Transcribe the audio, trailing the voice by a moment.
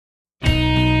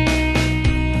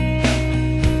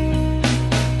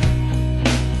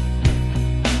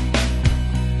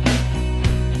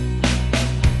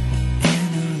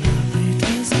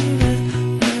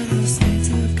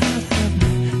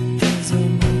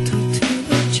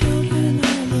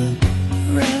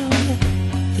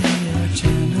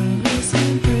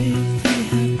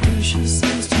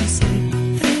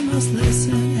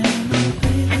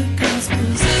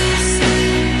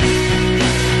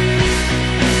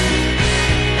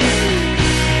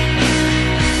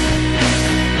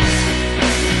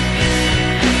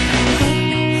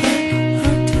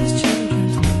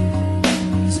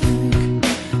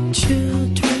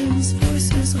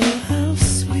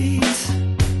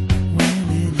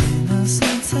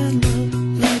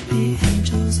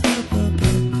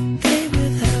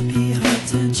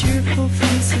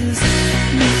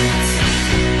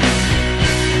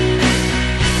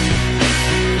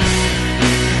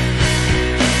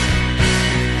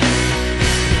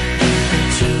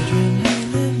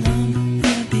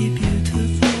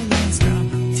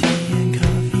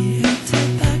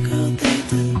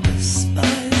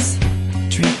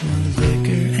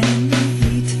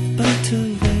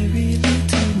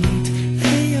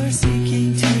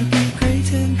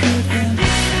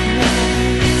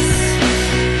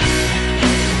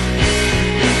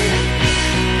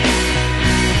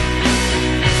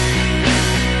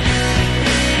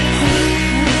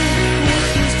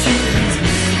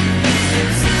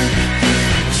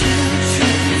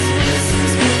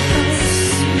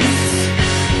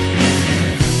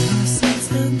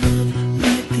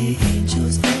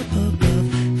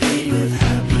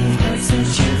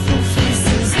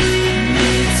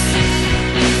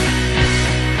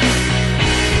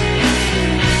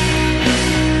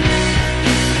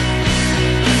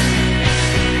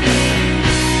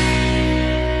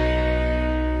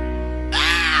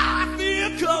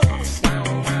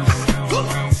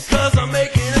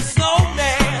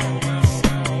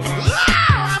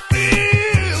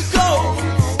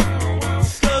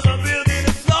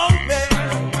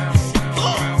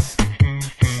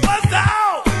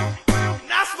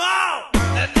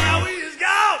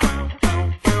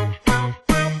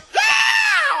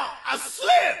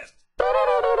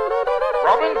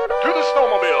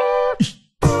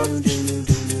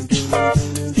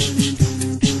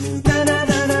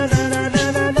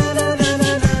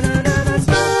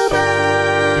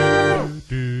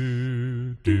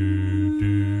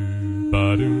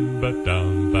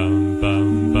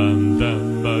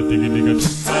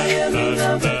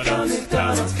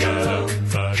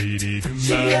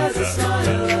has a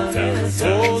smile of innocence.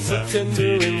 Oh, so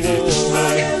tender and warm.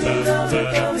 I am in love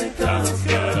with a McDonald's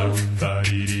girl.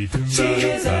 She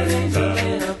is an angel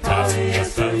in a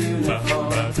polyester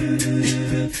uniform.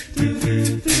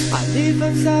 I leave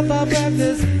and stop our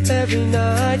practice every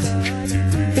night.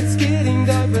 It's getting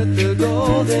dark, but the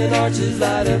golden arches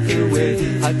light up the way.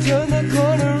 I turn the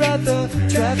corner at the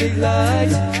traffic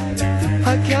light.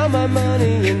 I count my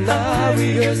money and I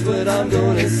rehearse what I'm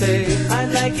gonna say.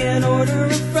 I'd like an order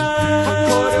of fries, a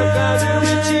quarter pounder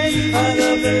with cheese. I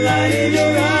love the light in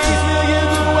your eyes. Will you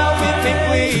go out with me,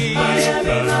 please? I am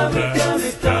in love with the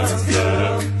McDonald's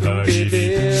girl. Baby,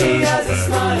 she has a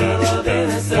smile of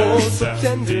innocence. Oh, so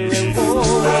tender and warm.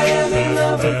 I am in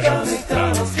love with the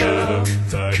McDonald's girl.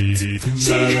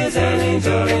 She is an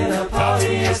angel in a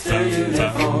polyester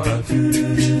uniform.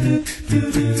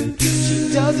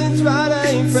 She doesn't try to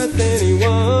impress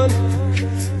anyone.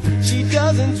 She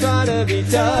doesn't try to be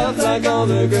tough like all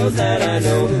the girls that I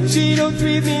know. She don't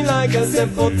treat me like a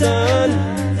simpleton.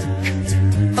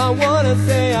 I wanna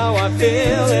say how I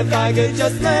feel if I could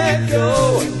just let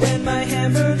go. When my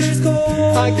hamburger's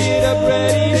cold, I get up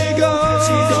ready to go.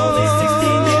 She's only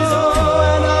 16 years old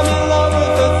and I'm in love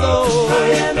with her soul. I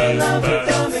am in love with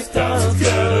the McDonald's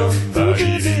girl.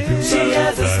 She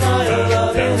has a smile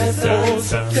of innocence,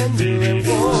 so tender and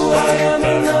warm. I am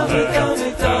in love with the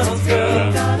McDonald's girl.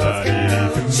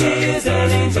 She is an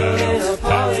angel in a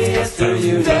polyester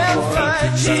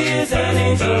uniform. She is an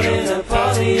angel in a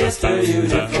polyester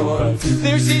uniform.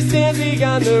 There she stands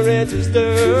behind the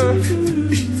register,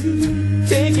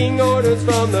 taking orders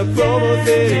from the promo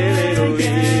city little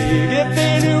league. If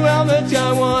they knew how much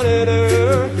I wanted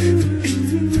her,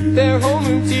 their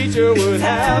homeroom teacher would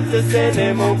have to send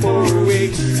them home for a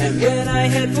week. And when I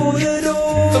head for the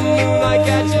door, the moonlight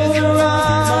catches her eye.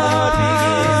 My heart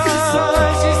begins to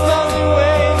soar. She smiles and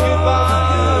waves goodbye.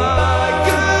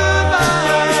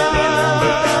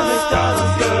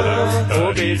 Goodbye.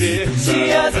 Oh baby, she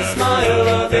has a smile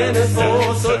of innocence,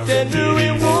 oh so tender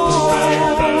and warm. I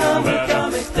am in love with the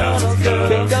McDonald's girl.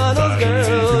 McDonald's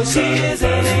girl. She is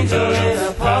an angel in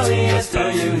a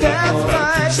polyester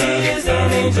uniform. She is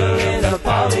an angel in a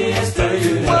polyester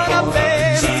uniform.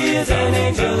 She is an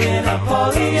angel in a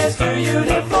polyester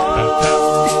uniform.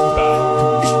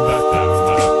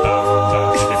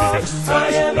 I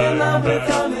am in love with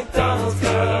the McDonald's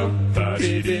girl.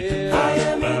 I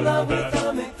am in love with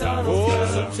the McDonald's girl. Oh,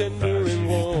 so tender and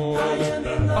warm. I am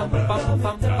in love with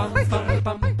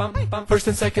First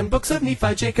and second books of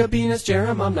Nephi, Jacobinus,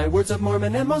 Jeremiah, Words of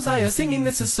Mormon, and Mosiah. Singing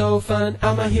this is so fun.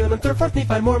 Alma, Helaman, third, fourth,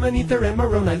 Nephi, Mormon, Ether, and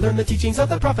Moroni. Learn the teachings of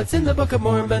the prophets in the Book of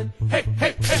Mormon. Hey,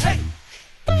 hey, hey, hey!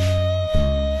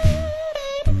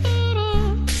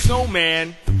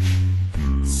 Snowman,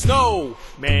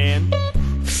 snowman,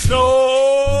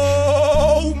 snowman.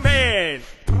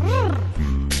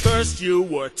 First you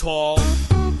were tall,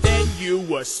 then you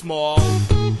were small.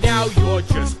 Now you're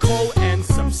just coal and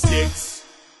some sticks.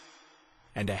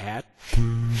 And a hat.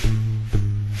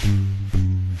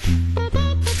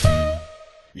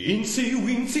 Incy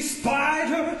Wincy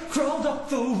Spider crawled up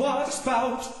the water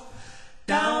spout.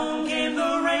 Down came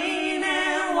the rain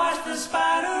and washed the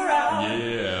spider out.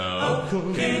 Yeah. Up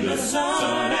came the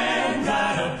sun and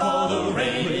dried up all the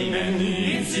rain. And the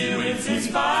Incy Wincy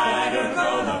Spider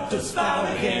crawled up the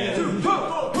spout again.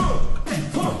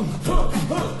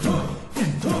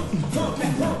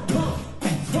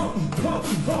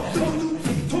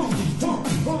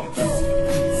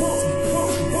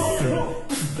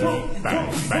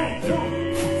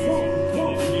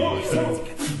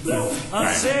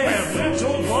 I said,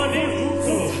 little bunny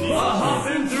foo-foo,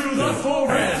 hopping through the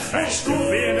forest,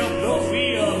 scooping up the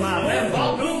field, my lamb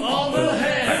bottom all the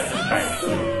head.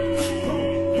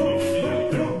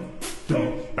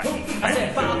 I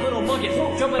said, 5 little monkeys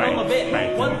jumping on the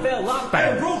bed. One fell off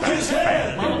and broke his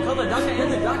head. Mama called the doctor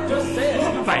and the doctor said,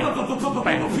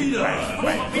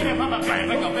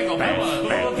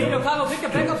 Peter Cottle, pick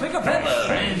a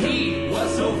pepper. And he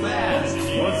was so fast.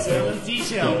 Was selling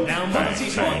seashell down by the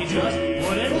seashore. He just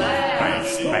wouldn't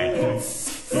last.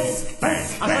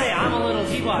 I say, I'm a little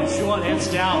teapot, short and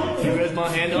stout. Here is my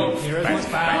handle, here is my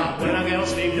spout. When I get all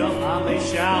steamed up, I may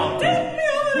shout. Bang,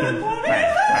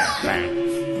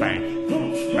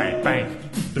 bang, bang.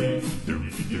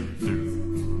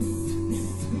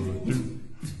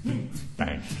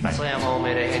 I slam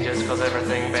homemade hinges cause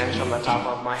everything bends from the top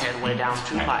of my head way down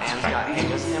to my hands. Got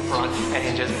hinges in front and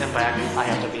hinges in back. I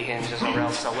have to be hinges or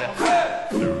else I will.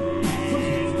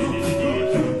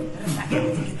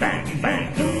 Bang,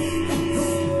 bang.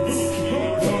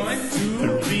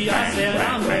 1, 2, 3, I said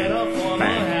I'm ready for my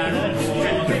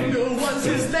hat. Bingo was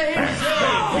his name.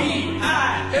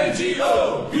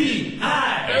 B-I-N-G-O.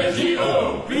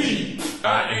 B-I-N-G-O,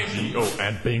 B-I-N-G-O,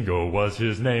 and Bingo was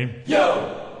his name.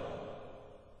 Yo!